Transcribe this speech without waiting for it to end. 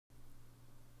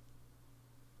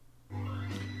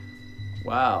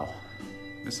Wow,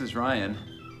 Mrs. Ryan.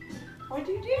 What'd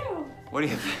you do? What do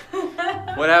you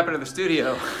What happened to the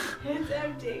studio? It's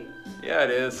empty. Yeah, it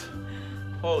is.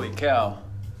 Holy cow.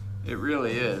 It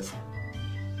really is.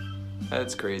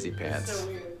 That's crazy pants. So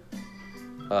weird.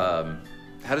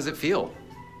 How does it feel?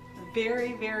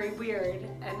 Very, very weird,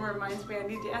 and reminds me I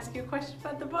need to ask you a question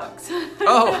about the books.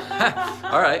 Oh,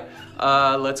 all right.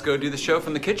 Let's go do the show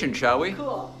from the kitchen, shall we?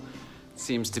 Cool.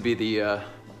 Seems to be the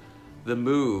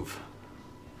move.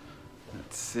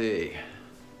 Let's see.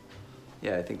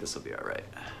 Yeah, I think this will be all right.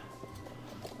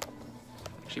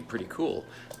 Actually, pretty cool.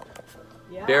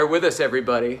 Yeah. Bear with us,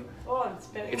 everybody. Oh, I'm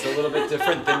spinning. It's a little bit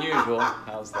different than usual.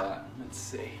 How's that? Let's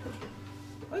see.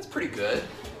 That's pretty good.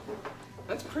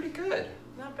 That's pretty good.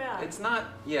 Not bad. It's not.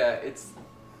 Yeah, it's.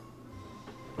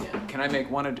 Yeah. Can I make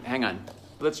one? Hang on.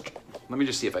 Let me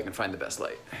just see if I can find the best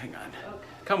light. Hang on. Okay.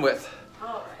 Come with.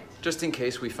 All right. Just in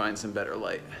case we find some better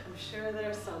light. I'm sure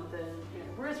there's something. Here.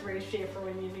 Where's Ray Schaefer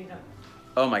when you need him?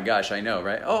 Oh my gosh, I know,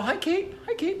 right? Oh, hi, Kate.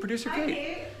 Hi, Kate. Producer Hi, Kate.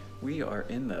 Kate. We are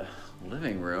in the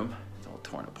living room. It's all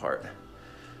torn apart.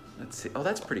 Let's see. Oh,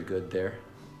 that's pretty good there.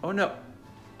 Oh, no.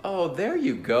 Oh, there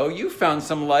you go. You found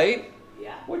some light.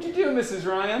 Yeah. What'd you do, Mrs.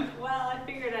 Ryan? Well, I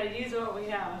figured I'd use what we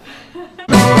have.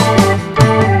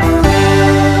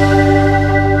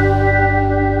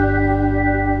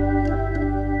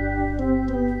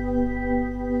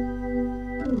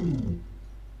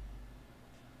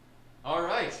 All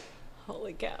right.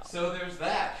 Holy cow. So there's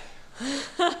that.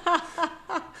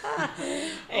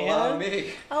 And Allow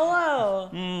me. hello.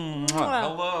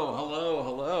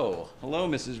 Hello,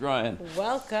 Mrs. Ryan.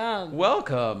 Welcome.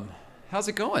 Welcome. How's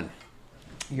it going?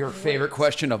 Your favorite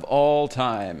question of all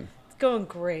time. It's going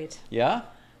great. Yeah?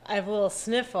 I have a little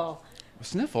sniffle.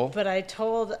 Sniffle? But I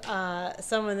told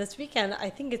someone this weekend, I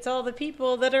think it's all the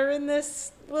people that are in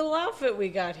this little outfit we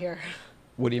got here.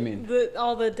 What do you mean?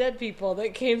 All the dead people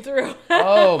that came through.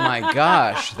 Oh my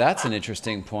gosh, that's an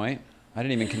interesting point. I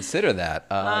didn't even consider that.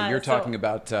 You're talking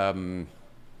about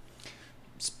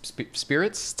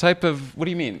spirits type of, what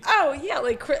do you mean? Oh, yeah,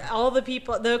 like all the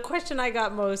people. The question I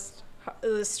got most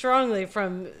strongly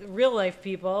from real life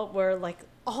people were like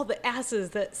all the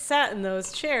asses that sat in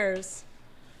those chairs.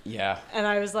 Yeah. And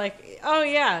I was like, oh,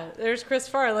 yeah, there's Chris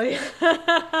Farley.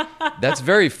 That's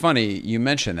very funny you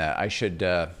mentioned that. I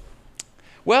should...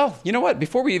 Well, you know what?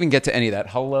 Before we even get to any of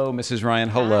that, hello, Mrs. Ryan.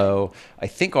 Hello. I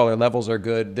think all our levels are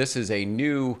good. This is a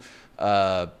new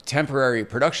temporary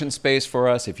production space for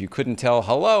us. If you couldn't tell,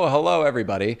 hello,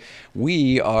 everybody.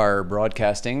 We are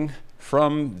broadcasting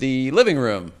from the living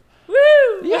room.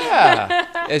 Woo! Yeah.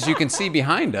 As you can see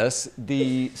behind us,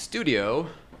 the studio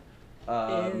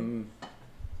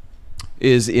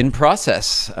is in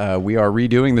process. We are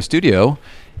redoing the studio,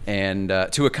 and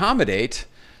to accommodate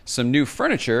some new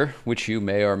furniture, which you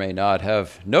may or may not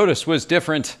have noticed was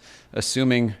different,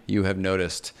 assuming you have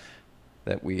noticed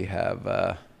that we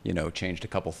have, changed a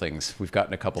couple things. We've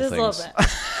gotten a couple things. Just a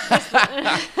little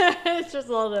bit. It's just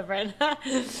a little different.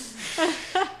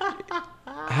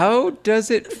 How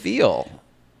does it feel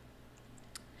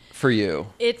for you?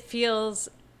 It feels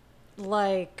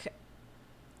like...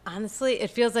 Honestly,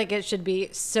 it feels like it should be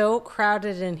so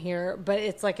crowded in here, but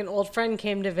it's like an old friend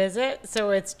came to visit, so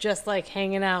it's just like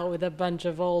hanging out with a bunch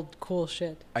of old cool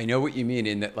shit. I know what you mean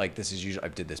in that, like, this is usually, I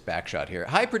did this back shot here.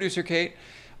 Hi, producer Kate.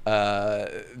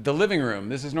 The living room,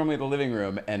 this is normally the living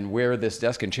room, and where this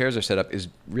desk and chairs are set up is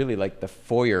really like the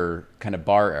foyer kind of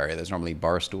bar area. There's normally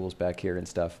bar stools back here and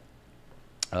stuff.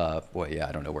 Boy, yeah,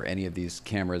 I don't know where any of these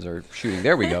cameras are shooting.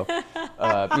 There we go.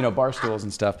 Bar stools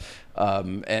and stuff.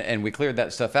 And we cleared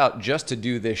that stuff out just to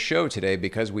do this show today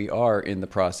because we are in the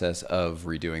process of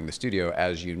redoing the studio,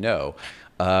 as you know.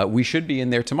 We should be in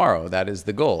there tomorrow. That is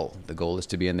the goal. The goal is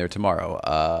to be in there tomorrow.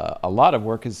 A lot of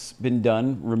work has been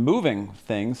done removing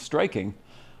things, striking.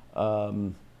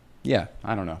 Yeah,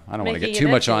 I don't know. I don't want to get too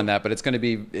much on that, but it's going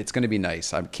to be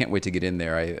nice. I can't wait to get in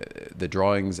there. The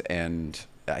drawings and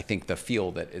I think the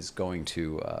feel that is going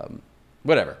to,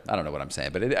 whatever. I don't know what I'm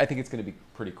saying, but I think it's going to be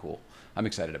pretty cool. I'm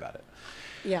excited about it.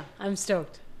 Yeah, I'm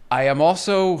stoked. I am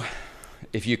also,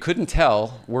 if you couldn't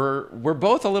tell, we're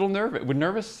both a little nervous. We're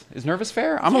nervous? Is nervous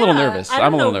fair? I'm a little nervous.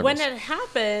 I'm a little nervous. When it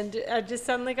happened, I just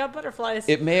suddenly got butterflies.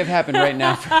 It may have happened right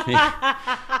now for me.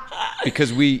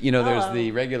 Because there's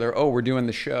the regular, we're doing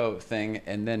the show thing,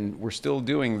 and then we're still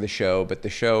doing the show, but the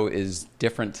show is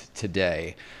different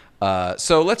today.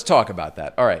 So let's talk about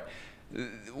that. All right.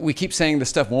 We keep saying the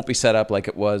stuff won't be set up like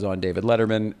it was on David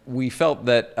Letterman. We felt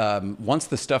that once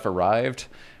the stuff arrived,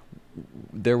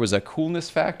 there was a coolness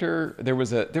factor. There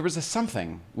was a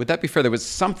something. Would that be fair? There was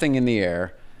something in the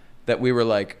air that we were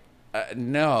like,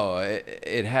 no,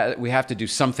 we have to do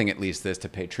something at least this to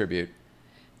pay tribute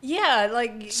Yeah,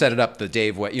 like set it up the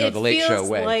Dave way, the Late Show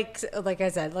way. Like I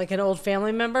said, like an old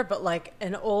family member, but like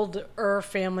an older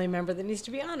family member that needs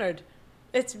to be honored.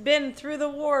 It's been through the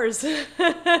wars.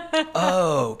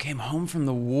 Oh, came home from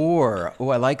the war. Oh,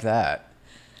 I like that.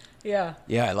 Yeah.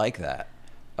 Yeah, I like that.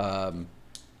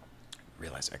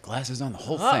 Realize I got glasses on the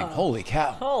whole thing. Holy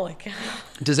cow. Holy cow.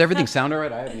 Does everything sound all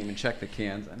right? I haven't even checked the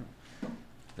cans.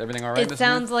 Is everything all right? It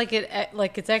sounds like it's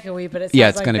echoey, but it sounds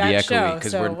it's like going to be that echoey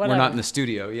because we're not in the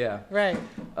studio. Yeah. Right.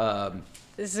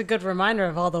 This is a good reminder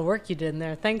of all the work you did in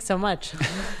there. Thanks so much.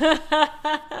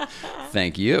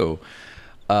 Thank you.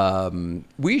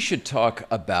 Let's talk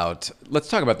about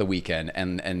the weekend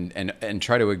and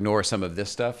try to ignore some of this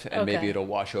stuff, and maybe it'll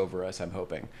wash over us, I'm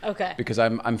hoping. Okay. Because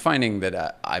I'm finding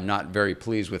that I'm not very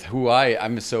pleased with who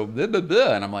I'm so blah, blah,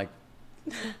 blah, and I'm like,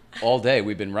 all day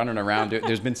we've been running around.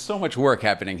 There's been so much work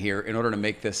happening here in order to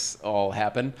make this all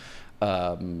happen,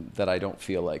 that I don't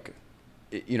feel like,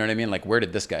 you know what I mean? Like, where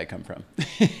did this guy come from?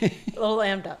 A little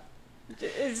amped up.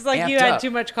 It's like you had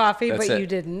too much coffee, but you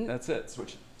didn't. That's it.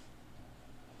 Switch.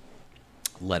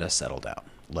 Let us settle down.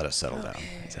 Let us settle down.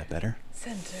 Is that better?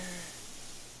 Center.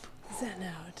 Zen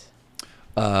out.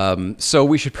 So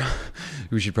we should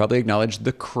probably acknowledge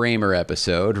the Kramer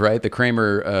episode, right? The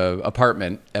Kramer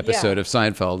apartment episode of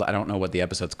Seinfeld. I don't know what the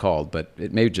episode's called, but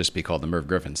it may just be called the Merv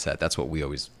Griffin set. That's what we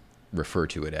always refer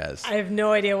to it as. I have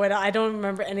no idea I don't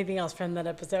remember anything else from that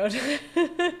episode.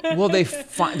 Well,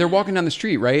 they're walking down the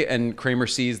street, right? And Kramer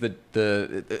sees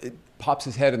the pops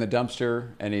his head in the dumpster,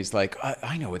 and he's like,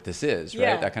 I know what this is,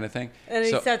 right? That kind of thing. And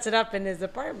he sets it up in his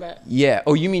apartment. Yeah.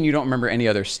 Oh, you mean you don't remember any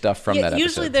other stuff from that episode?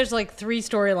 Usually there's like 3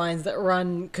 storylines that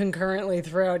run concurrently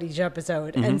throughout each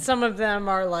episode. Mm-hmm. And some of them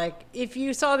are like, if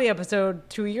you saw the episode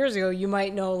 2 years ago, you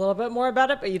might know a little bit more about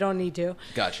it, but you don't need to.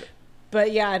 Gotcha.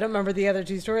 But yeah, I don't remember the other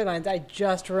 2 storylines. I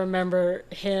just remember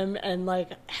him and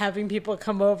like having people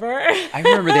come over. I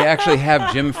remember they actually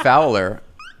have Jim Fowler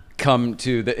come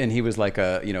to and he was like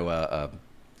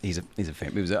he's a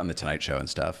fan. He was on the Tonight Show and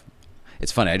stuff.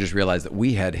 It's funny. I just realized that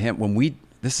we had him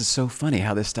this is so funny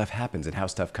how this stuff happens and how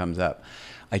stuff comes up.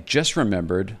 I just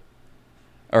remembered.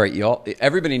 All right, y'all.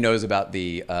 Everybody knows about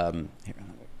the. Here,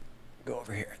 go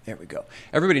over here. There we go.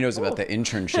 Everybody knows about the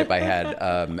internship I had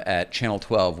at Channel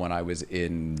 12 when I was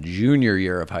in junior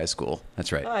year of high school.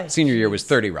 That's right. Oh, Senior year was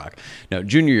 30 Rock. No,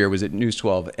 junior year was at News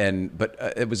 12, but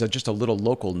it was just a little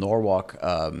local Norwalk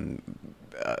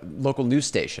local news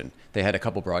station. They had a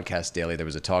couple broadcasts daily. There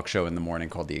was a talk show in the morning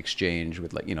called The Exchange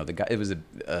with the guy. It was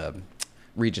a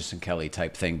Regis and Kelly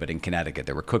type thing, but in Connecticut.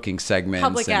 There were cooking segments.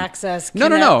 Public access. No.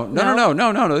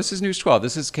 This is News 12.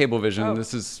 This is Cablevision. Oh,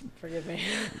 this is. Forgive me.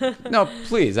 No,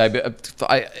 please. They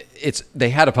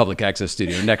had a public access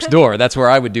studio next door. That's where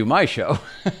I would do my show.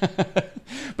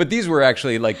 But these were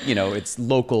actually it's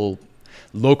local.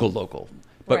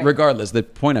 But right. Regardless, the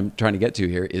point I'm trying to get to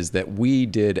here is that we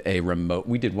did a remote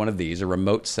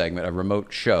segment, a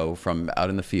remote show from out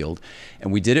in the field,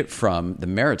 and we did it from the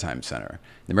Maritime Center.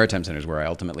 The Maritime Center is where I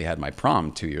ultimately had my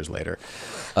prom 2 years later.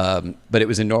 But it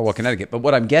was in Norwalk, Connecticut. But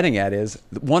what I'm getting at is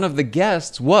one of the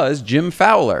guests was Jim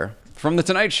Fowler from The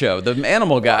Tonight Show, the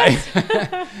animal guy.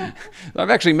 I've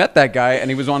actually met that guy,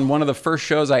 and he was on one of the first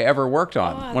shows I ever worked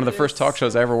on, one of the first talk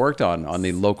shows I ever worked on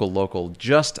the local,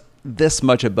 just this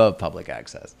much above public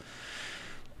access.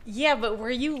 Yeah, but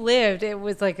where you lived, it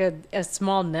was like a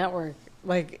small network.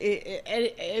 Like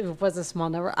it was a small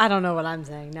network. I don't know what I'm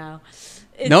saying now.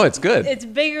 It's good. It's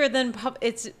bigger than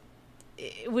it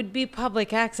would be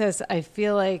public access. I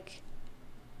feel like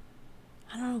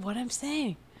I don't know what I'm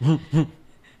saying.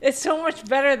 It's so much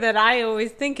better than I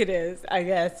always think it is, I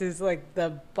guess, is like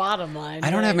the bottom line.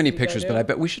 I don't have many pictures, but I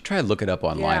bet we should try to look it up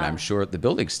online. Yeah. I'm sure the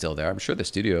building's still there. I'm sure the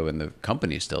studio and the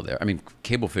company's still there. I mean,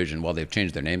 Cablevision, while they've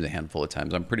changed their names a handful of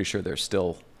times, I'm pretty sure they're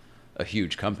still a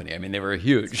huge company. I mean, they were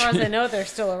huge. As far as I know, they're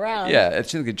still around. Yeah, it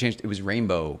seems like it changed. It was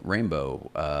Rainbow. Was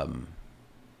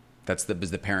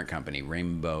the parent company,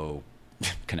 Rainbow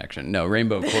Connection. No,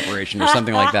 Rainbow Corporation or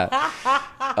something like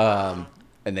that.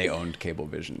 And they owned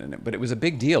Cablevision, but it was a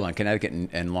big deal on Connecticut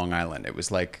and Long Island. It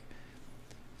was like,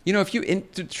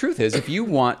 the truth is, if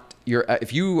you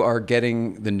are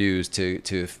getting the news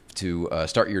to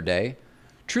start your day,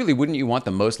 truly, wouldn't you want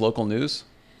the most local news?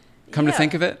 Come to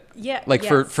think of it, yeah. Like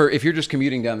for if you're just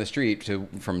commuting down the street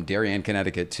from Darien,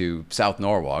 Connecticut to South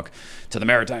Norwalk to the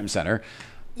Maritime Center.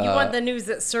 You want the news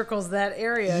that circles that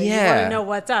area. Yeah. You want to know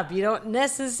what's up. You don't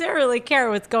necessarily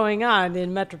care what's going on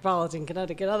in metropolitan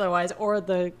Connecticut otherwise, or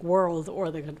the world,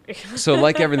 or the country. So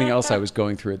like everything else I was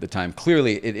going through at the time,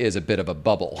 clearly it is a bit of a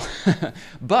bubble.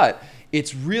 But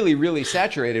it's really, really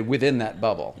saturated within that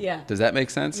bubble. Yeah. Does that make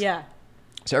sense? Yeah.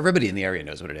 So everybody in the area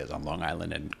knows what it is on Long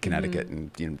Island and Connecticut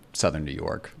and southern New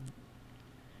York.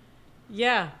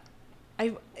 Yeah.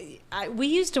 We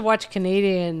used to watch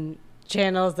Canadian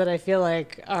channels that I feel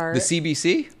like are... The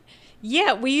CBC?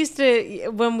 Yeah, we used to,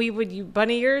 when we would use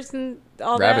bunny ears and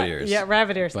all Rabbit that. ears. Yeah,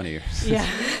 rabbit ears. Bunny ears. Yeah.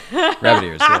 Rabbit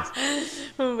ears, yes.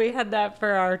 When we had that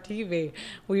for our TV,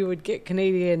 we would get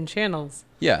Canadian channels.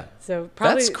 Yeah. So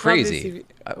probably... That's crazy.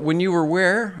 When you were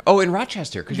where? Oh, in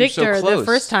Rochester, because you're so Victor, close. the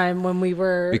first time when we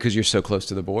were... Because you're so close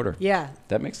to the border. Yeah.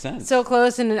 That makes sense. So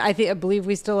close, and I believe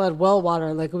we still had well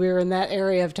water. Like, we were in that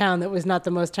area of town that was not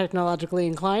the most technologically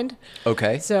inclined.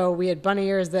 Okay. So we had bunny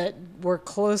ears that were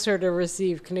closer to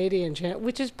receive Canadian channel,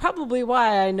 which is probably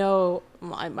why I know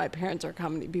my parents are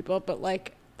comedy people, but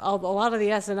like a lot of the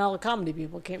SNL comedy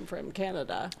people came from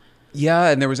Canada. Yeah,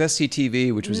 and there was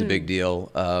SCTV, which was a big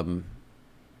deal.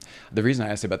 The reason I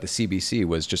asked about the CBC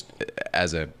was just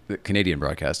as a Canadian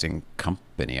broadcasting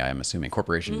company, I'm assuming,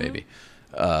 corporation maybe.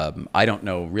 I don't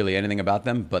know really anything about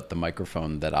them, but the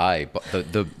microphone that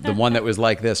the one that was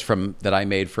like this that I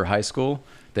made for high school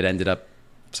that ended up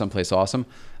someplace awesome,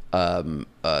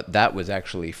 that was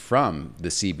actually from the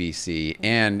CBC,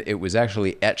 and it was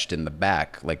actually etched in the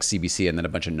back, like CBC and then a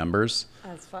bunch of numbers.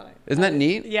 That's funny. Isn't that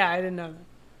neat? Yeah, I didn't know.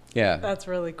 Yeah. That's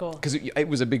really cool. Because it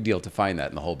was a big deal to find that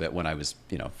in the whole bit when I was,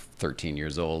 13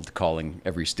 years old, calling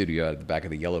every studio out of the back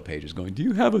of the Yellow Pages going, do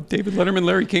you have a David Letterman,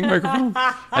 Larry King microphone?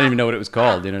 I didn't even know what it was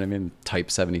called. You know what I mean?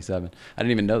 Type 77. I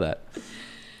didn't even know that.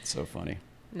 It's so funny.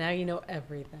 Now you know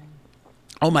everything.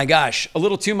 Oh my gosh. A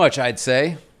little too much, I'd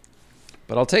say.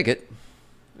 But I'll take it.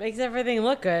 Makes everything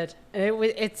look good.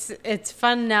 It's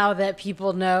fun now that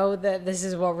people know that this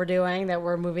is what we're doing, that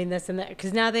we're moving this and that,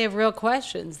 because now they have real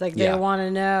questions. Like, they want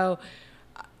to know.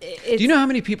 Do you know how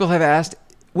many people have asked,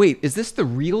 wait, is this the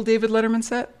real David Letterman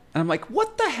set? And I'm like,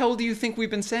 what the hell do you think we've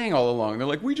been saying all along? They're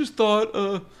like, we just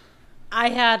thought... I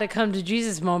had a come to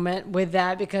Jesus moment with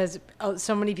that because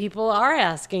so many people are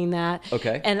asking that.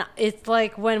 Okay. And it's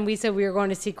like when we said we were going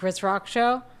to see Chris Rock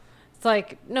show. It's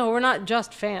like, no, we're not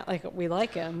just fans. Like, we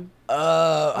like him.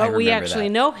 But we actually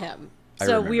know him.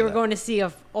 So we were going to see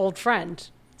an old friend,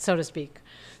 so to speak.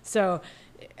 So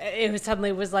it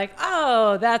suddenly was like,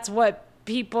 oh, that's what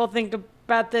people think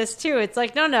about this too. It's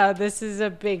like, no, this is a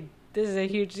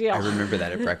huge deal. I remember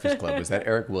that at Breakfast Club. Was that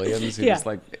Eric Williams? Who Yeah. was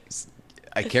like,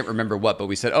 I can't remember what, but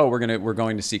we said, oh, we're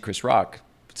going to see Chris Rock.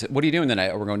 So, what are you doing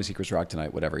tonight? Oh, we're going to see Chris Rock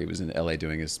tonight. Whatever. He was in LA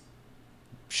doing his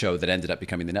show that ended up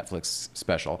becoming the Netflix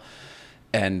special.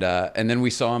 And then we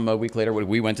saw him a week later.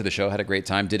 We went to the show, had a great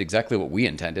time, did exactly what we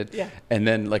intended. Yeah. And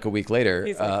then like a week later,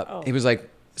 He's like, oh. he was like,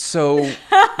 so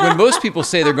when most people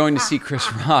say they're going to see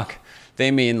Chris Rock, they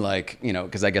mean like,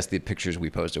 because I guess the pictures we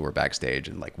posted were backstage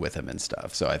and like with him and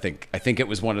stuff. So I think it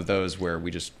was one of those where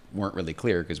we just weren't really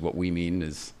clear because what we mean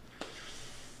is,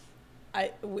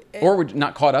 or we're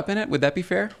not caught up in it. Would that be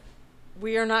fair?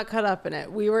 We are not caught up in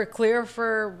it. We were clear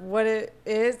for what it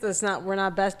is. We're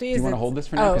not besties. Do you want to hold this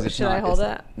for now? Oh, should I hold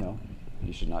it? No,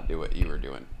 you should not do what you were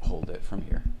doing. Hold it from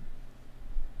here.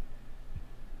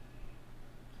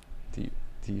 Do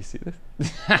you see this?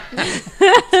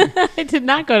 I did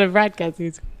not go to Brad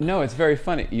Kessie's. No, it's very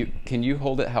funny. Can you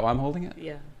hold it how I'm holding it?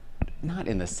 Yeah. Not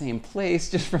in the same place,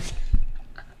 just from...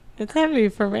 It's heavy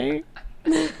for me.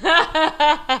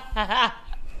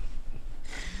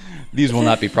 These will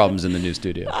not be problems in the new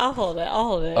studio. I'll hold it.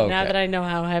 Okay. Now that I know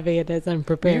how heavy it is, I'm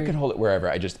prepared. You can hold it wherever.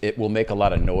 It will make a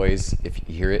lot of noise if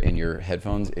you hear it in your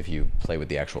headphones if you play with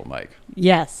the actual mic.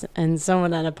 Yes, and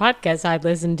someone on a podcast I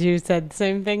listened to said the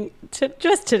same thing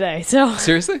just today. So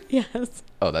Seriously? yes.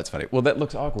 Oh, that's funny. Well, that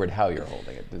looks awkward how you're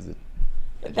holding it. Does it?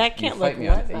 That can't look You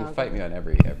what? fight me on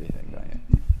everything, don't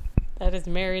you? That is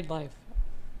married life.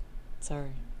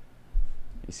 Sorry.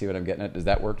 You see what I'm getting at? Does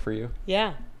that work for you?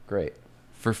 Yeah, Great.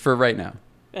 For right now.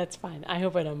 that's fine. I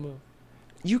hope I don't move.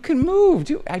 You can move.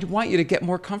 Dude, I want you to get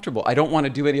more comfortable. I don't want to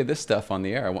do any of this stuff on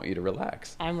the air. I want you to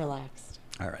relax. I'm relaxed.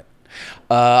 All right.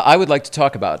 I would like to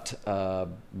talk about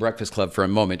Breakfast Club for a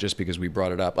moment just because we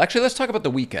brought it up. Actually, let's talk about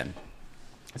the weekend.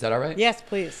 Is that all right? Yes,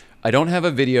 please. I don't have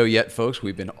a video yet, folks.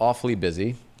 We've been awfully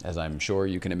busy, as I'm sure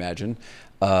you can imagine.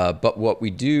 But what we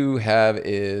do have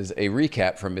is a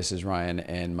recap from Mrs. Ryan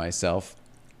and myself.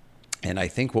 And I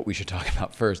think what we should talk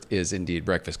about first is indeed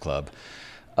Breakfast Club,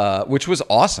 which was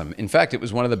awesome. In fact, it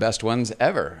was one of the best ones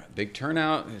ever. Big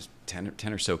turnout. There's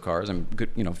 10 or so cars. Good,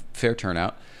 fair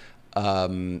turnout.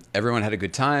 Everyone had a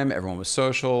good time. Everyone was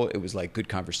social. It was like good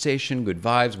conversation, good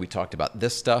vibes. We talked about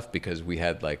this stuff because we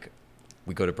had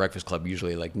we go to Breakfast Club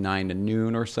usually like 9 to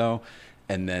noon or so.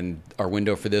 and then our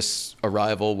window for this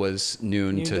arrival was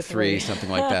noon to 3, something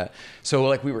like that. So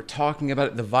like we were talking about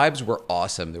it. The vibes were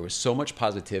awesome. There was so much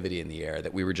positivity in the air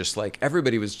that we were just like, it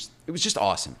was just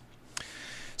awesome.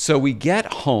 So we get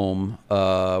home,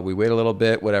 we wait a little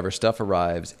bit, whatever, stuff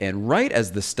arrives. And right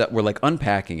as the stuff, we're like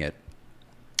unpacking it,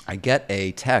 I get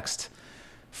a text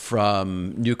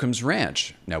from Newcomb's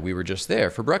Ranch. Now, we were just there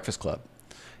for Breakfast Club.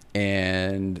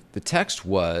 And the text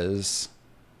was,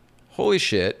 holy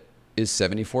shit, is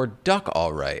 74 Duck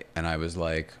all right? And I was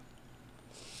like,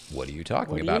 what are you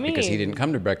talking about? Because he didn't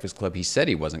come to Breakfast Club. He said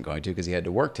he wasn't going to because he had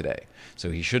to work today.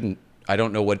 So he shouldn't, I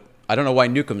don't know why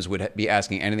Newcomb's would be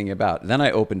asking anything about. Then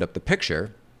I opened up the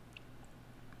picture.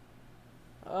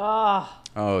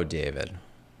 Oh, David.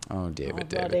 Oh,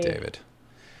 David.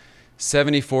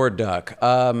 74 Duck.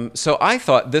 So I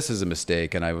thought this is a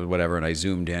mistake, and I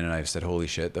zoomed in and I said, holy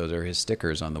shit, those are his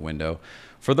stickers on the window.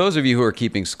 For those of you who are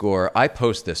keeping score, I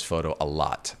post this photo a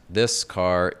lot. This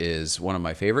car is one of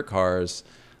my favorite cars.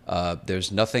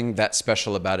 There's nothing that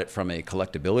special about it from a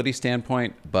collectability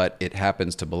standpoint, but it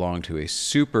happens to belong to a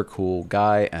super cool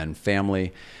guy and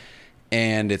family.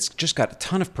 And it's just got a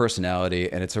ton of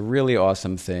personality, and it's a really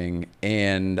awesome thing.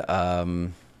 And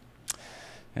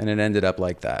it ended up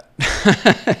like that.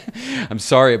 I'm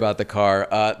sorry about the car.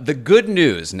 The good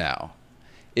news now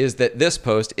is that this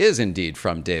post is indeed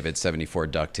from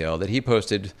David74 Ducktail, that he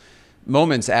posted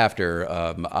moments after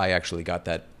I actually got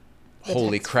that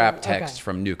holy crap text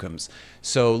from Newcomb's.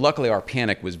 So luckily our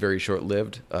panic was very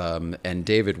short-lived, and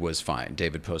David was fine.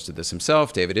 David posted this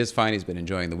himself. David is fine. He's been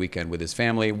enjoying the weekend with his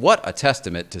family. What a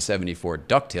testament to 74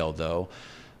 Ducktail, though.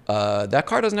 That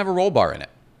car doesn't have a roll bar in it.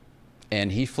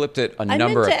 And he flipped it a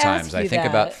number of times. I think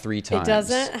about 3 times. It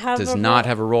doesn't have does not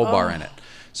have a roll bar in it.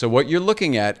 So what you're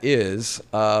looking at is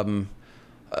a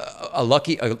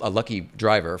lucky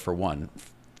driver, for one,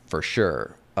 for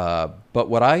sure. But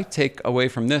what I take away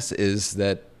from this is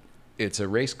that it's a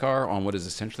race car on what is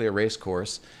essentially a race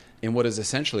course in what is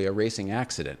essentially a racing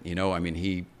accident. You know, I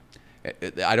mean,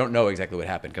 I don't know exactly what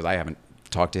happened because I haven't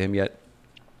talked to him yet.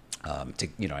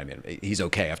 He's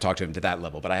okay. I've talked to him to that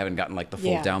level, but I haven't gotten like the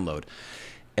full download.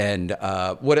 And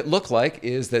what it looked like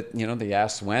is that, the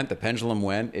ass went, the pendulum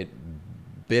went, it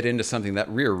bit into something. That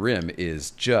rear rim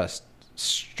is just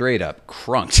straight up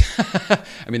crunked.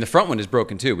 I mean, the front one is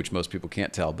broken too, which most people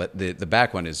can't tell, but the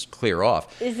back one is clear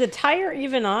off. Is the tire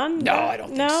even on? No, I don't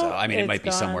think so. I mean, it might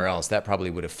be somewhere else. That probably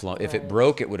would have flown. If it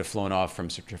broke, it would have flown off from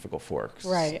centrifugal forks.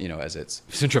 Right. As it's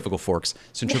centrifugal force.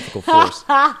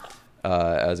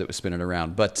 As it was spinning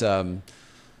around. But but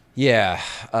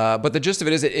the gist of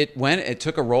it is it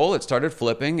took a roll, it started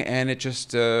flipping, and it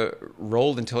just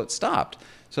rolled until it stopped.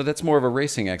 So that's more of a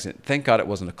racing accident. Thank God it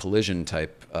wasn't a collision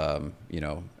type,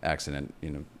 accident,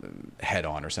 head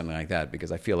on or something like that,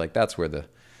 because I feel like that's where the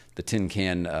tin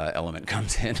can element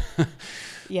comes in.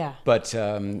 Yeah. But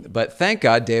thank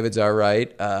God David's all right.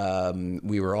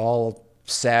 We were all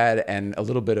sad and a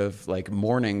little bit of like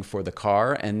mourning for the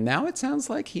car, and now it sounds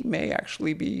like he may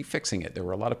actually be fixing it. There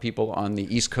were a lot of people on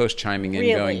the East Coast chiming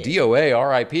in, going, DOA,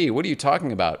 RIP, what are you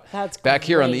talking about? That's back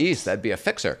here on the East, that'd be a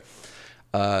fixer.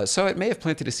 So it may have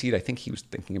planted a seed. I think he was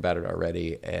thinking about it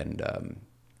already. And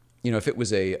if it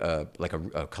was a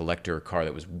collector car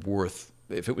that was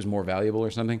if it was more valuable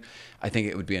or something, I think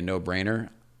it would be a no-brainer.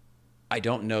 I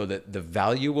don't know that the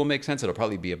value will make sense. It'll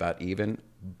probably be about even,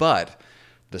 but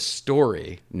the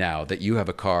story now that you have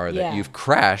a car that you've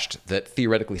crashed that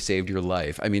theoretically saved your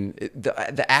life. I mean,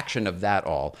 the action of that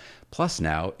all. Plus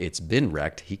now it's been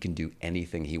wrecked. He can do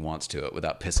anything he wants to it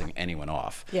without pissing anyone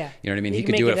off. Yeah. You know what I mean? He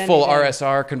could do a full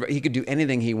RSR. He could do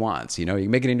anything he wants. You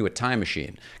can make it into a time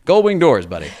machine. Gold wing doors,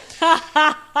 buddy.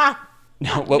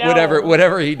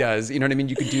 Whatever he does, you know what I mean?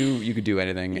 You could do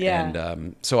anything. Yeah.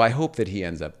 And so I hope that he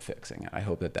ends up fixing it. I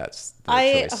hope that's the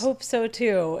choice. I hope so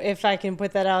too, if I can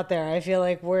put that out there. I feel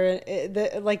like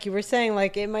like you were saying,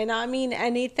 like it might not mean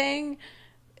anything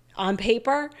on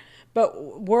paper,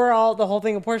 but we're all the whole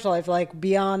thing of porschelife, like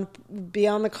beyond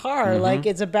the car. Mm-hmm. Like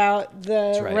it's about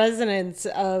the resonance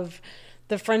of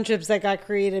the friendships that got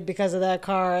created because of that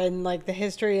car, and like the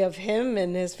history of him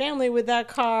and his family with that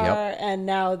car, and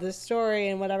now the story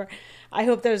and whatever. I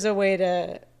hope there's a way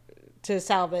to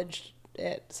salvage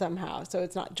it somehow, so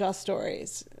it's not just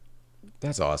stories.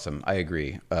 That's awesome. I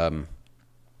agree. The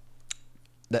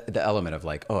element of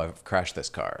like, oh, I've crashed this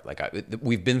car. Like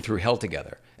we've been through hell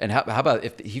together. And how about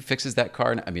if he fixes that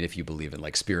car? I mean, if you believe in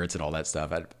like spirits and all that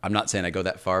stuff, I'm not saying I go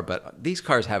that far, but these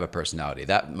cars have a personality.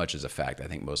 That much is a fact. I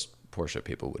think most Porsche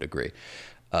people would agree.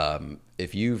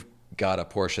 If you've got a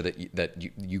Porsche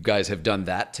that you guys have done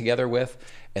that together with,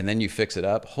 and then you fix it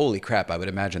up, holy crap, I would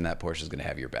imagine that Porsche is going to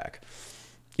have your back.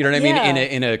 You know what I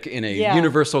mean? Yeah. In a Yeah.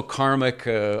 universal karmic,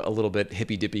 a little bit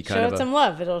hippy dippy kind Show of it some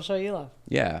love. It'll show you love.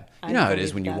 yeah. I You know how it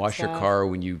is believe when you that wash your stuff. car,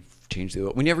 when you change the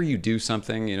oil. Whenever you do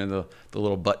something, you know, the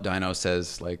little butt dyno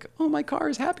says like, "Oh, my car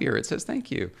is happier." It says thank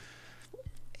you.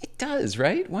 It does,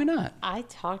 right? Why not? I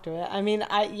talk to it. I mean,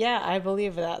 I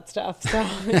believe that stuff. So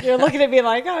you're looking at me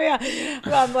like, oh yeah.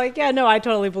 Well, I'm like, yeah, no, I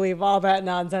totally believe all that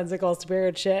nonsensical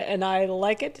spirit shit, and I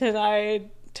like it, and I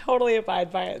totally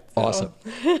abide by it. So. Awesome.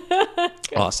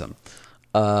 Awesome.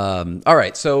 All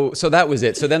right. So that was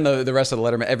it. So then the rest of the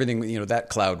Letterman, everything, you know, that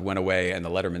cloud went away and the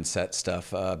Letterman set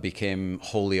stuff became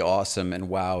wholly awesome and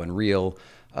wow and real.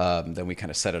 Then we kind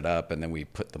of set it up and then we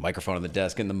put the microphone on the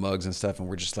desk and the mugs and stuff. And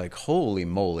we're just like, holy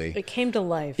moly. It came to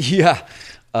life. Yeah.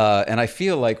 And I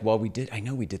feel like while I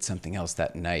know we did something else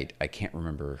that night. I can't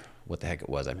remember what the heck it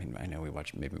was. I mean, I know we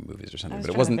watched maybe movies or something, but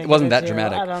it wasn't that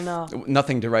dramatic. I don't know.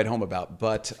 Nothing to write home about.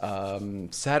 But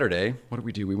Saturday, what did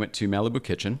we do? We went to Malibu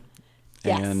Kitchen.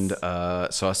 Yes. And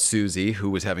saw Susie, who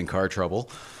was having car trouble.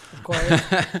 Of course.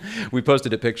 We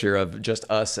posted a picture of just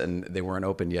us, and they weren't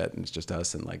open yet, and it's just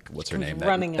us and like, what's her name?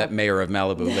 That mayor of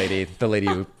Malibu lady, the lady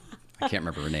who, I can't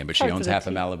remember her name, but she owns half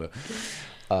of Malibu.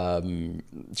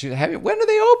 She was having, when are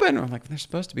they open? I'm like, they're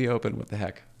supposed to be open. What the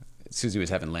heck? Susie was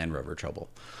having Land Rover trouble,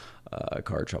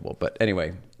 car trouble. But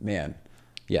anyway, man,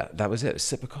 yeah, that was it. A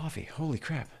sip of coffee. Holy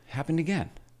crap. Happened again.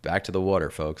 Back to the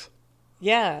water, folks.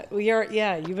 Yeah,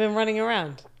 you've been running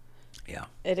around. Yeah.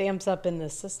 It amps up in the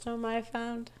system, I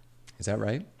found. Is that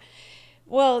right?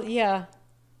 Well, yeah.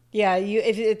 Yeah,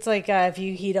 if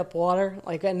you heat up water,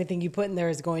 like anything you put in there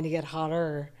is going to get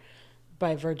hotter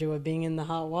by virtue of being in the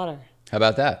hot water. How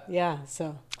about that? Yeah,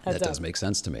 so That does make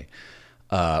sense to me.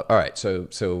 All right, so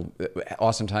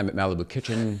awesome time at Malibu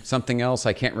Kitchen. Something else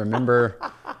I can't remember.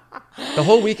 The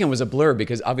whole weekend was a blur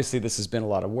because obviously this has been a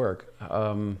lot of work.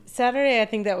 Saturday, I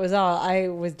think that was all. I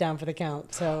was down for the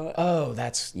count. So. Oh,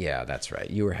 that's right.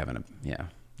 You were having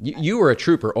You were a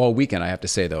trooper all weekend, I have to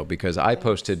say though, because I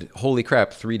posted, holy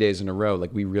crap, 3 days in a row.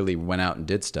 Like we really went out and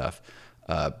did stuff,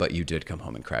 but you did come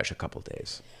home and crash a couple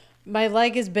days. My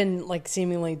leg has been like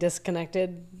seemingly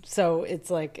disconnected, so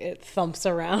it's like it thumps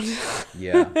around.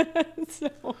 Yeah.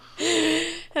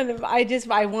 And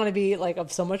I want to be like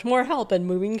of so much more help and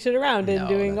moving shit around and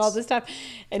doing all this stuff.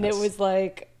 And it was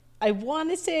like, I want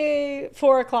to say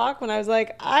 4:00 when I was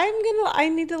like, I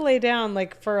need to lay down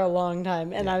like for a long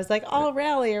time. And I was like, I'll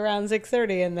rally around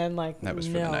 6:30. And then like, that was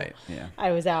for the night. Yeah.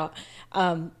 I was out.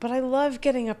 But I love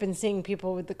getting up and seeing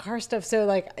people with the car stuff. So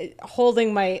like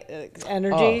holding my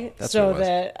energy so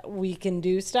that we can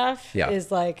do stuff is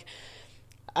like,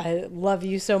 I love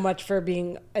you so much for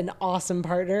being an awesome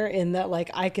partner in that, like,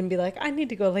 I can be like, I need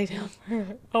to go lay down for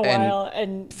a while.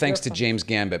 And thanks to James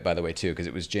Gambit, by the way, too, because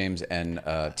it was James and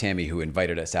Tammy who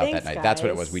invited us out that night. Guys. That's what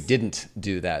it was. We didn't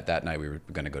do that night. We were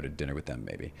going to go to dinner with them,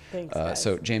 maybe. Thanks, guys.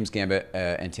 So James Gambit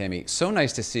and Tammy, so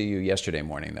nice to see you yesterday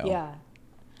morning, though. Yeah.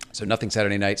 So nothing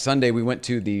Saturday night. Sunday, we went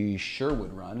to the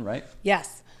Sherwood Run, right?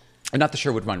 Yes. Or not the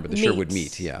Sherwood Run, but the Sherwood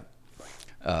Meet, yeah.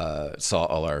 Saw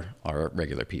all our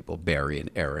regular people, Barry and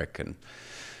Eric, and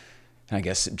I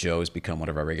guess Joe has become one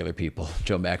of our regular people.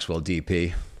 Joe Maxwell,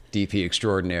 DP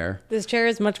extraordinaire. This chair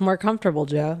is much more comfortable,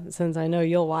 Joe, since I know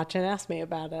you'll watch and ask me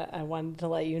about it. I wanted to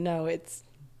let you know it's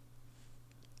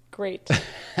great.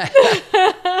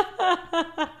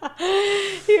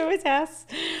 He always asks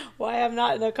why I'm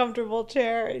not in a comfortable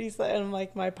chair. And I'm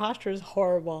like, my posture is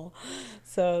horrible.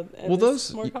 So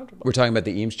those more comfortable. We're talking about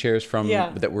the Eames chairs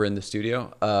that were in the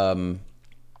studio.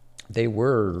 They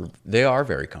are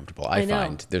very comfortable. I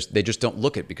find they just don't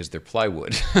look it because they're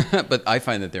plywood, but I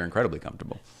find that they're incredibly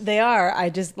comfortable. They are. I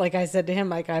just, like I said to him,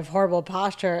 like I have horrible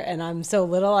posture and I'm so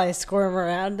little, I squirm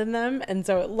around in them. And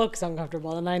so it looks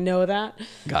uncomfortable. And I know that.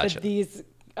 Gotcha. But these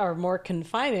are more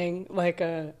confining, like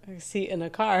a seat in a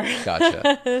car.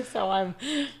 Gotcha. So I'm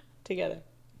together.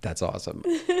 That's awesome.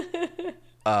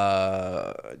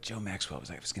 Joe Maxwell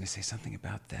I was going to say something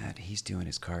about that. He's doing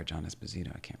his car, John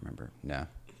Esposito. I can't remember. No,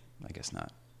 I guess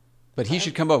not. But he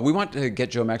should come over. We want to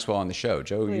get Joe Maxwell on the show.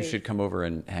 Joe, you should come over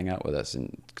and hang out with us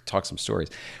and talk some stories.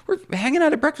 We're hanging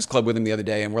out at Breakfast Club with him the other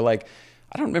day, and we're like,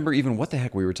 I don't remember even what the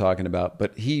heck we were talking about,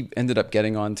 but he ended up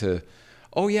getting on to,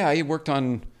 he worked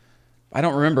on, I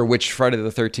don't remember which Friday the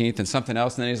 13th and something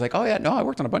else. And then he's like, oh, yeah, no, I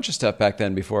worked on a bunch of stuff back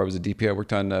then before I was a DP. I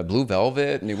worked on Blue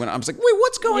Velvet. And he went, I was like, wait,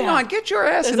 what's going on? Get your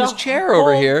ass in this chair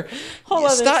over here. Whole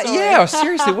other story. Yeah,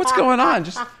 seriously, what's going on?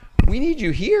 We need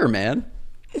you here, man.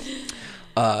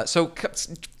 So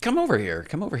come over here.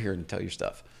 Come over here and tell your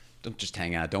stuff. Don't just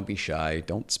hang out. Don't be shy.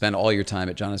 Don't spend all your time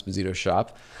at John Esposito's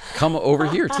shop. Come over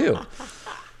here, too.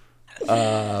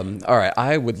 All right.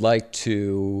 I would like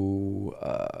to,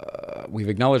 We've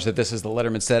acknowledged that this is the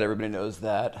Letterman set. Everybody knows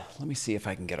that. Let me see if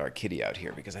I can get our kitty out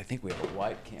here because I think we have a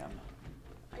wide cam.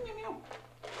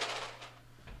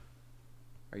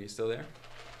 Are you still there?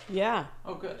 Yeah.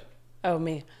 Oh, good. Oh,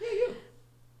 me. Yeah, you.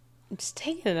 I'm just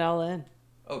taking it all in.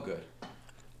 Oh, good.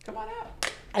 Come on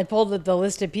out. I pulled up the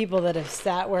list of people that have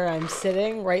sat where I'm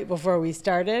sitting right before we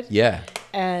started. Yeah.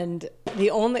 And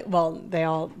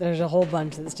there's a whole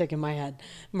bunch that stick in my head.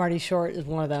 Marty Short is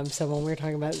one of them. So when we were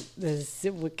talking about this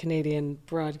Canadian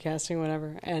broadcasting,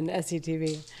 whatever, and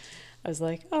SCTV, I was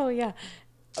like, oh, yeah.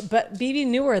 But BB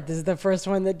Newirth is the first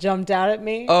one that jumped out at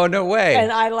me. Oh, no way.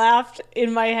 And I laughed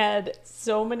in my head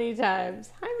so many times.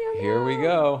 Hi, meow, meow. Here we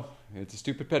go. It's a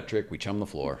stupid pet trick. We chum the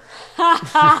floor.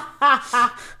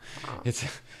 I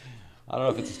don't know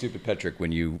if it's a stupid pet trick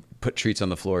when you put treats on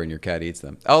the floor and your cat eats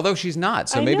them. Although she's not,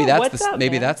 so maybe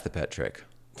that's the pet trick.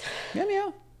 Meow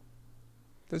meow.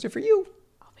 Those are for you.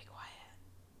 I'll be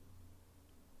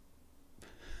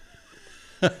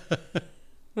quiet.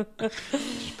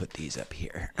 Just put these up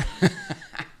here.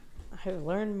 I've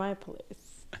learned my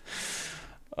place.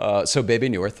 So Baby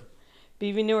Newirth.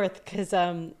 BB Newirth, because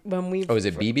when we... Oh, is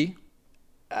it BB?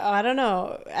 I don't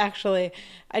know, actually.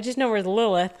 I just know we're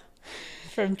Lilith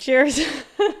from Cheers.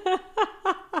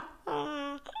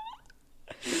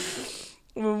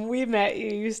 When we met,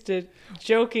 you used to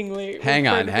jokingly... Hang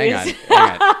on.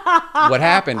 What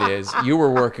happened is you were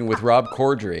working with Rob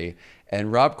Corddry,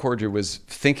 and Rob Corddry was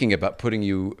thinking about putting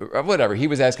you... Whatever. He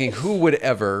was asking who would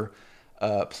ever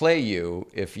play you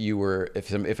if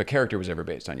a character was ever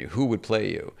based on you. Who would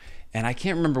play you? And I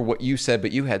can't remember what you said,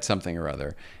 but you had something or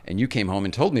other. And you came home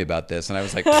and told me about this. And I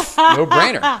was like, no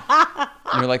brainer.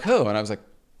 And you're like, who? And I was like,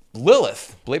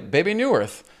 Lilith, Baby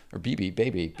Newirth. Or BB,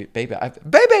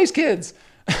 Bebe's kids.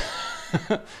 I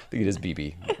think it is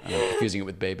BB. I'm confusing it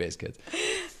with Bebe's kids.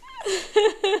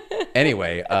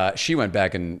 Anyway, she went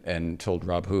back and told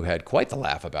Rob, who had quite the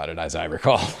laugh about it, as I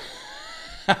recall.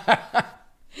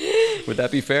 Would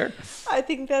that be fair? I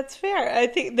think that's fair. I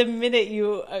think the minute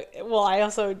you... I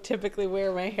also typically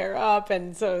wear my hair up,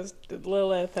 and so is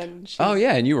Lilith. And oh,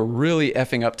 yeah, and you were really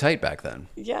effing uptight back then.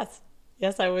 Yes,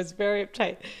 I was very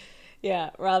uptight.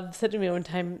 Yeah, Rob said to me one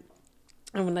time,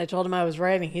 and when I told him I was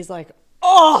writing, he's like,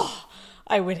 oh,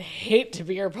 I would hate to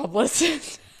be your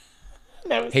publicist.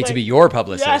 To be your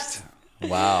publicist? Yes.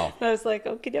 Wow. And I was like,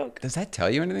 okie doke. Does that tell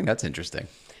you anything? That's interesting.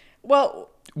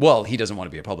 Well, he doesn't want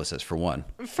to be a publicist, for one.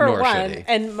 Nor should he.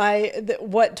 And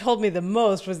what told me the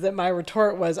most was that my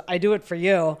retort was, I do it for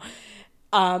you.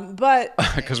 But...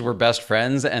 Because we're best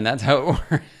friends, and that's how it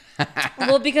works.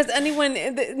 Well, because anyone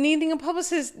needing a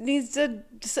publicist needs a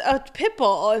pit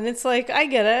bull, and it's like, I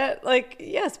get it. Like,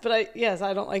 yes, but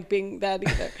I don't like being that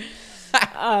either.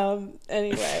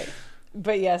 Anyway,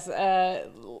 but yes,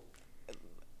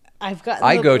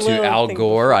 I go to Al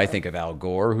Gore. I think of Al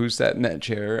Gore, who sat in that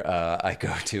chair.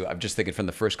 I'm just thinking from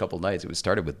the first couple of nights. It was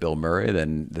started with Bill Murray,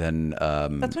 then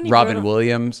Robin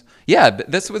Williams. Yeah,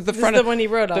 this was the front of the one he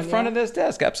wrote on the front of this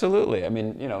desk. Absolutely. I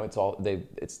mean,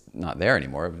 it's not there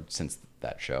anymore since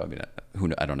that show. I mean,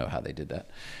 I don't know how they did that.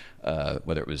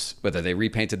 Whether they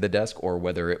repainted the desk or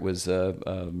whether it was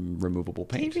removable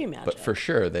paint. TV magic. But for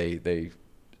sure,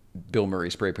 Bill Murray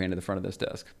spray painted the front of this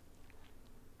desk.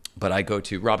 But I go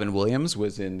to Robin Williams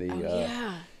was in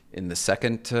the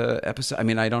second episode. I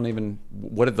mean,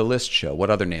 what did the list show? What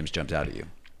other names jumped out at you?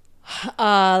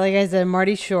 Like I said,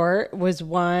 Marty Short was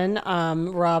one.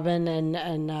 Robin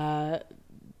and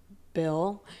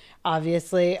Bill,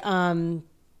 obviously.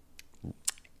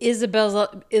 Isabella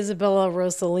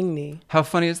Rossellini. How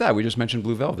funny is that? We just mentioned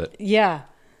Blue Velvet. Yeah.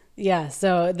 Yeah,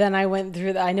 so then I went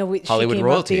through I know she came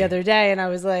royalty. Up the other day, and I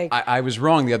was like... I was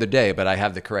wrong the other day, but I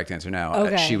have the correct answer now.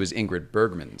 Okay. She was Ingrid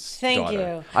Bergman's daughter. Thank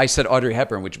you. I said Audrey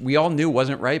Hepburn, which we all knew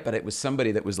wasn't right, but it was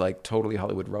somebody that was like totally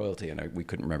Hollywood royalty, and we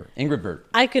couldn't remember. Ingrid Bergman.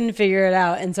 I couldn't figure it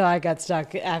out, and so I got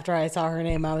stuck after I saw her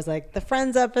name. I was like, the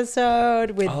Friends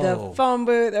episode with the phone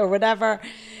booth or whatever.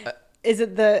 Is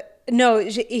it the... No,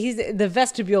 he's the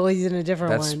vestibule. He's in a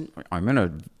different one. I'm in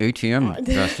an ATM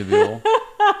vestibule.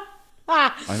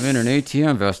 I'm in an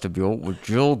ATM vestibule with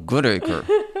Jill Goodacre.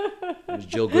 There's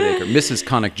Jill Goodacre, Mrs.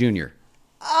 Connick Jr.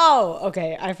 Oh,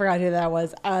 okay. I forgot who that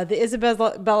was. The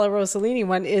Isabella Rossellini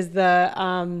one is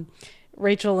the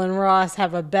Rachel and Ross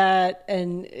have a bet,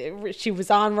 and she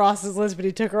was on Ross's list, but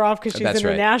he took her off because she's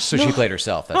international. So she played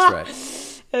herself. That's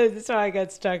right. So I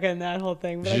got stuck in that whole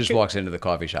thing. She just walks into the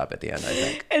coffee shop at the end, I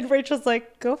think. And Rachel's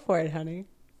like, "Go for it, honey.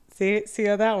 See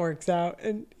how that works out."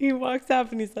 And he walks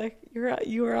up and he's like,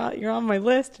 "You're on my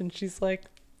list." And she's like,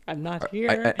 "I'm not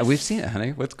here." We've seen it,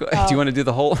 honey. Do you want to do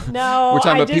the whole? No, we're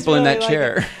talking about people in that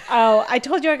chair. Oh, I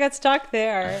told you I got stuck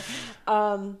there.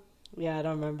 Yeah, I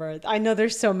don't remember. I know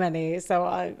there's so many, so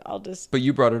I'll just. But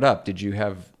you brought it up. Did you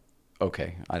have?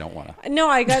 Okay, I don't want to. No,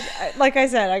 I got, like I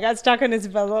said, I got stuck on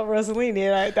Isabella Rossellini,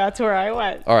 and that's where I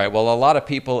went. All right. Well, a lot of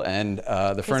people, and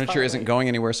the furniture isn't going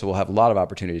anywhere, so we'll have a lot of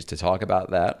opportunities to talk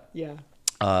about that. Yeah.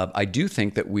 I do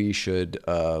think that we should.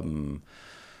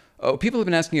 People have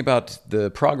been asking about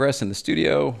the progress in the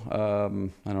studio.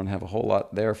 I don't have a whole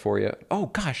lot there for you. Oh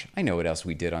gosh, I know what else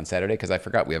we did on Saturday because I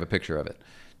forgot we have a picture of it.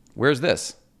 Where's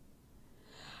this?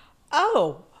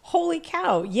 Oh, holy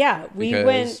cow. Yeah, we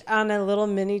went on a little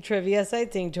mini trivia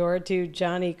sightseeing tour to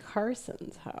Johnny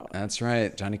Carson's house. That's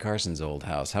right, Johnny Carson's old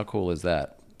house. How cool is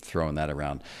that? Throwing that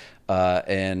around.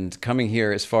 And coming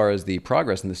here, as far as the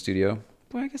progress in the studio,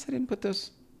 boy, I guess I didn't put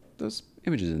those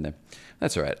images in there.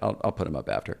 That's all right. I'll put them up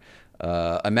after.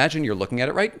 Imagine you're looking at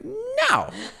it right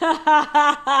now.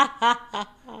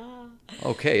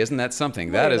 Okay, isn't that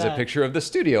something? That is a picture of the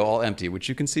studio all empty, which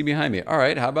you can see behind me. All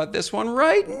right, how about this one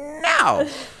right now?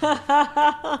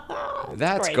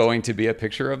 That's going to be a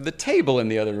picture of the table in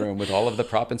the other room with all of the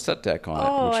prop and set deck on it.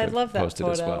 Oh, which I love that posted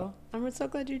photo. as well. I'm so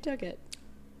glad you took it.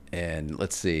 And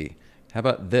let's see. How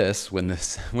about this when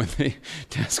the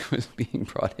desk was being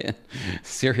brought in?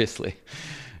 Seriously.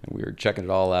 And we were checking it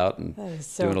all out and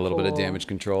doing a little bit of damage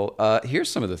control. Here's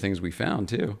some of the things we found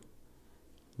too.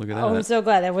 Look at that. Oh, I'm so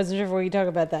glad. I wasn't sure before you talk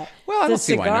about that. Well, I don't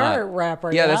see why not. Cigar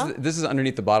wrapper. Yeah, this is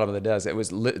underneath the bottom of the desk.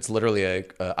 It's literally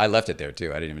I left it there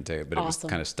too. I didn't even take it, but it was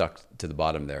kind of stuck to the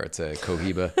bottom there. It's a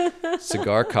Cohiba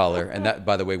cigar collar, and that,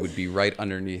 by the way, would be right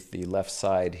underneath the left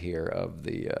side here of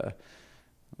the.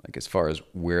 Like as far as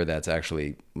where that's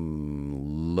actually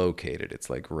located, it's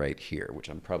like right here, which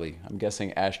I'm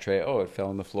guessing ashtray. Oh, it fell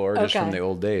on the floor just from the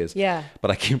old days. Yeah.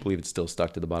 But I can't believe it's still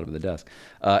stuck to the bottom of the desk.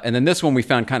 And then this one we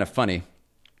found kind of funny,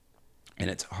 and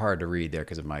it's hard to read there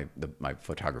because of my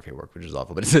photography work, which is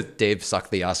awful. But it says Dave sucked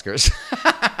the Oscars.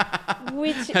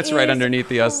 That's right underneath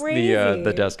the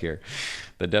desk here,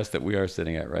 the desk that we are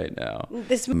sitting at right now.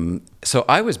 So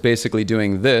I was basically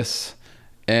doing this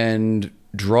and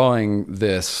drawing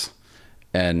this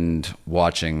and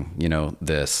watching,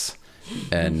 this,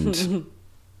 and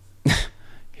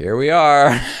here we are.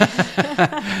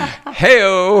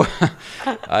 Hey-o!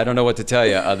 I don't know what to tell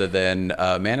you other than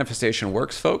manifestation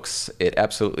works, folks. It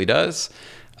absolutely does.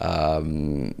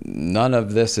 None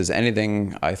of this is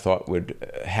anything I thought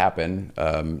would happen,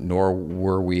 nor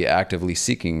were we actively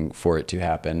seeking for it to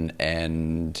happen,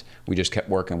 and we just kept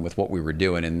working with what we were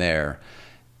doing in there.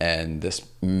 And this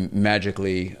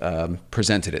magically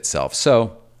presented itself.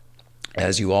 So,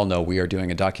 as you all know, we are doing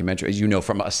a documentary. As you know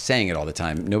from us saying it all the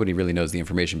time, nobody really knows the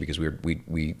information because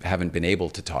we haven't been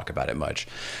able to talk about it much.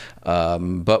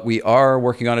 But we are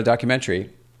working on a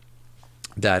documentary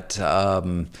that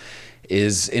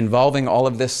is involving all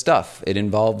of this stuff. It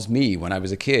involves me when I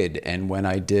was a kid and when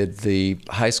I did the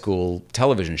high school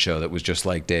television show that was just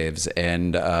like Dave's,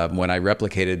 and when I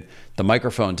replicated the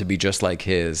microphone to be just like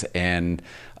his, and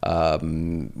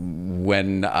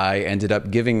when I ended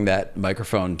up giving that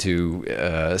microphone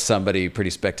to somebody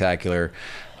pretty spectacular,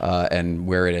 and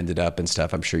where it ended up and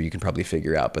stuff, I'm sure you can probably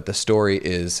figure out. But the story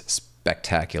is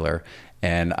spectacular,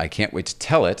 and I can't wait to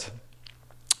tell it.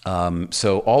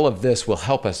 So all of this will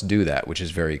help us do that, which is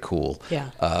very cool.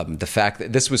 Yeah. The fact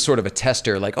that this was sort of a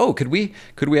tester, like, oh, could we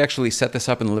actually set this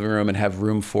up in the living room and have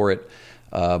room for it?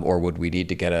 Or would we need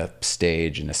to get a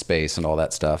stage and a space and all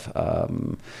that stuff?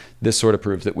 This sort of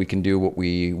proves that we can do what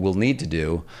we will need to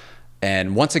do.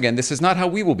 And once again, this is not how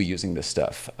we will be using this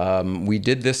stuff. We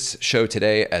did this show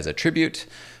today as a tribute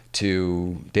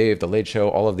to Dave, The Late Show,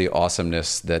 all of the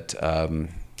awesomeness that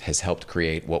has helped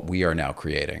create what we are now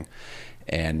creating.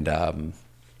 And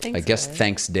I guess Dave.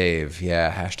 thanks, Dave.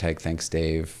 Yeah, hashtag thanks,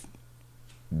 Dave.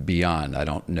 Beyond, I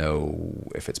don't know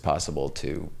if it's possible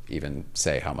to even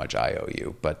say how much I owe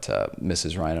you, but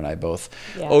Mrs. Ryan and I both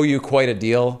owe you quite a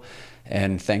deal.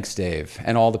 And thanks, Dave,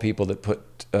 and all the people that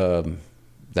put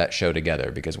that show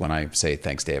together. Because when I say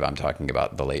thanks, Dave, I'm talking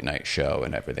about the late night show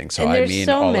and everything. So I mean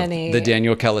all of the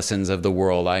Daniel Kellisons of the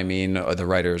world. I mean the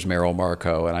writers Merrill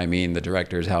Marco, and I mean the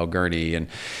directors Hal Gurney, and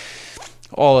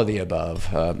all of the above.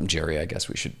 Jerry, I guess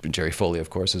we should, Jerry Foley, of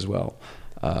course, as well.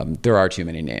 There are too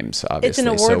many names, obviously.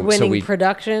 It's an award-winning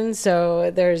production,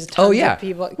 so there's tons of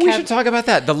people. We should talk about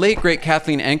that. The late, great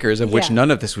Kathleen Ankers, of which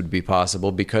none of this would be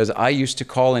possible, because I used to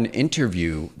call and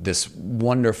interview this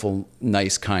wonderful,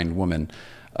 nice, kind woman.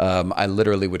 I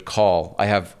literally would call. I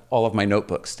have all of my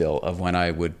notebooks still of when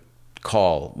I would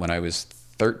call when I was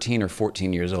 13 or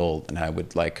 14 years old, and I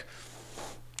would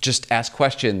just ask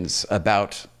questions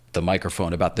about the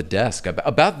microphone, about the desk,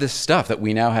 about this stuff that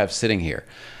we now have sitting here.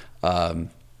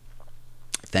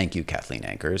 Thank you, Kathleen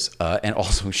Ankers. And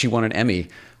also, she won an Emmy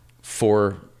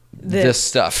for this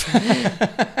stuff.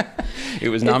 It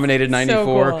was nominated in 94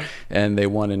 so cool. and they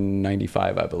won in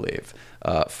 95, I believe,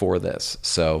 for this.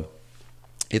 So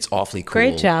it's awfully cool.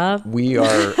 Great job. We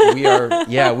are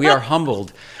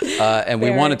humbled. And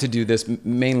we wanted to do this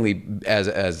mainly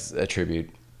as a tribute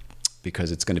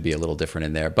because it's going to be a little different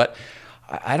in there. But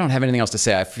I don't have anything else to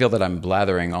say. I feel that I'm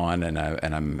blathering on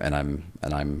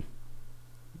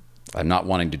I'm not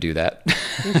wanting to do that.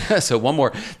 So one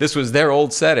more. This was their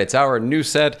old set. It's our new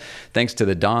set. Thanks to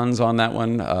the Dons on that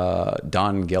one.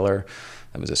 Don Giller.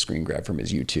 That was a screen grab from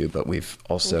his YouTube. But we've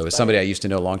also, somebody I used to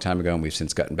know a long time ago, and we've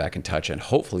since gotten back in touch. And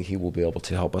hopefully he will be able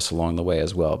to help us along the way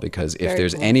as well. Because if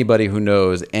there's anybody who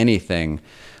knows anything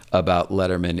about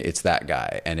Letterman, it's that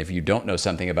guy. And if you don't know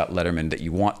something about Letterman that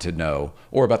you want to know,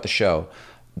 or about the show,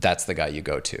 that's the guy you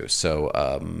go to. So,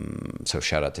 so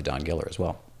shout out to Don Giller as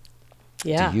well.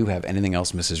 Yeah. Do you have anything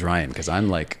else, Mrs. Ryan? Because I'm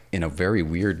like in a very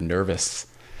weird, nervous.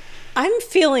 I'm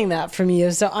feeling that from you,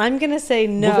 so I'm gonna say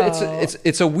no. Well,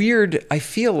 it's a weird. I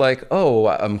feel like, oh,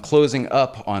 I'm closing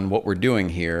up on what we're doing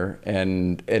here,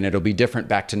 and it'll be different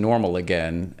back to normal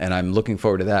again, and I'm looking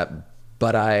forward to that.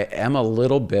 But I am a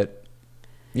little bit.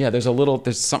 Yeah, there's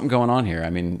something going on here. I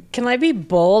mean, can I be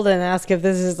bold and ask if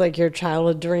this is like your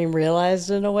childhood dream realized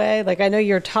in a way? Like, I know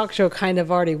your talk show kind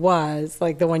of already was,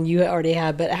 like the one you already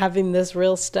had, but having this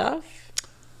real stuff?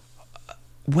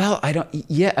 Well,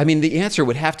 I mean, the answer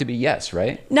would have to be yes,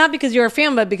 right? Not because you're a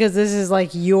fan, but because this is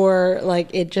like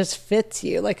it just fits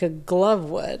you like a glove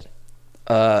would.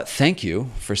 Thank you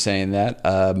for saying that.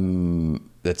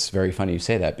 That's very funny you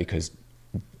say that because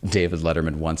David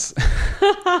Letterman once,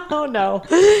 oh no,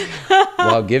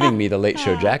 while giving me the Late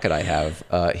Show jacket I have,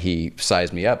 he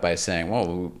sized me up by saying,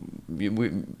 "Well,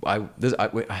 what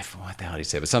the hell did he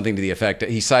say? But something to the effect,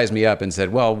 he sized me up and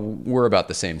said, well, we're about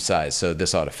the same size, so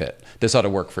this ought to fit. This ought to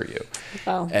work for you."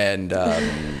 Oh. And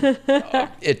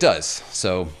it does.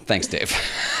 So thanks, Dave.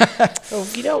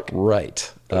 Okie doke.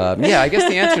 Right. Yeah, I guess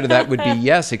the answer to that would be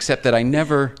yes, except that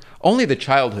only the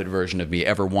childhood version of me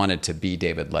ever wanted to be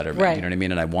David Letterman. Right. You know what I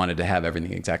mean? And I wanted to have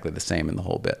everything exactly the same in the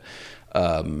whole bit.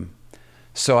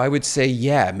 So I would say,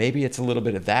 yeah, maybe it's a little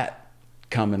bit of that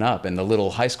coming up, and the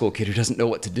little high school kid who doesn't know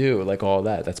what to do, like all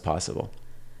that. That's possible.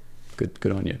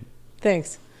 Good on you.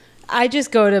 Thanks. I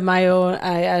just go to my own.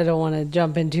 I don't want to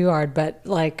jump in too hard, but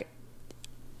like,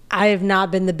 I have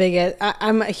not been the biggest.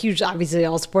 I'm a huge. Obviously,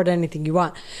 I'll support anything you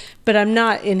want, but I'm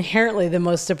not inherently the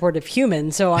most supportive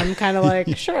human. So I'm kind of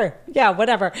like, sure, yeah,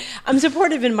 whatever. I'm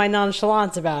supportive in my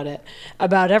nonchalance about it,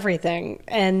 about everything,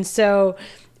 and so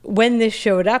when this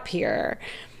showed up here,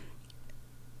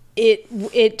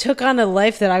 it took on a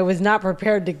life that I was not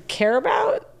prepared to care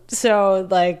about. So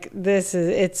like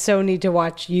it's so neat to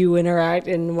watch you interact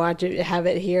and watch it, have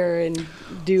it here and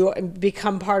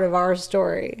become part of our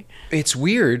story. It's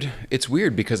weird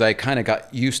because I kind of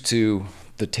got used to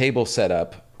the table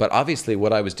setup, but obviously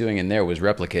what I was doing in there was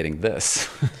replicating this.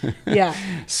 Yeah.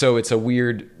 So it's a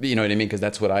weird, you know what I mean? Because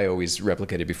that's what I always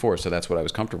replicated before. So that's what I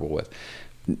was comfortable with.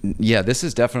 Yeah, this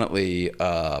is definitely,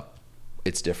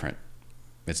 it's different.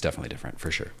 It's definitely different for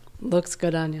sure. Looks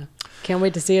good on you. Can't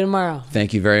wait to see you tomorrow.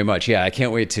 Thank you very much. Yeah, I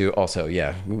can't wait to also,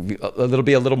 yeah, it'll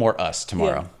be a little more us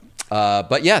tomorrow. Yeah.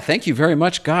 But yeah, thank you very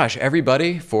much. Gosh,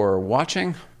 everybody for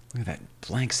watching. Look at that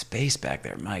blank space back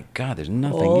there. My God, there's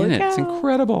nothing in it. It's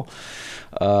incredible.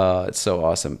 It's so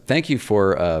awesome. Thank you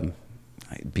for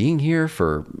being here,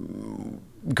 for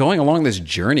going along this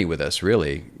journey with us,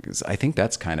 really. 'Cause I think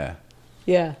that's kind of...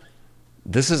 Yeah.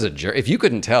 This is a journey. If you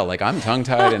couldn't tell, like I'm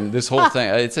tongue-tied and this whole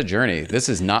thing, it's a journey. This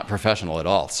is not professional at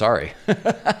all. Sorry.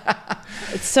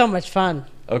 It's so much fun.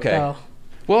 Okay. So.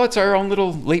 Well, it's our own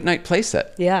little late night play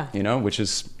set. Yeah. You know, which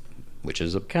is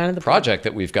a kind of the project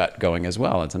that we've got going as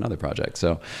well. It's another project.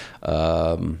 So,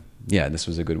 yeah, this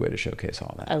was a good way to showcase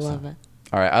all that. I love it.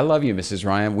 All right. I love you, Mrs.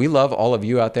 Ryan. We love all of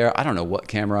you out there. I don't know what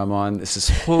camera I'm on. This is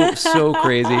so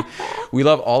crazy. We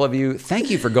love all of you.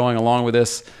 Thank you for going along with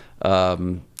us.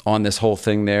 On this whole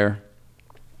thing there.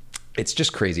 It's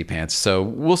just crazy pants. So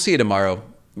we'll see you tomorrow.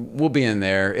 We'll be in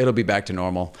there. It'll be back to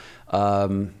normal.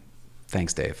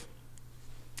 Thanks, Dave.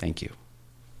 Thank you.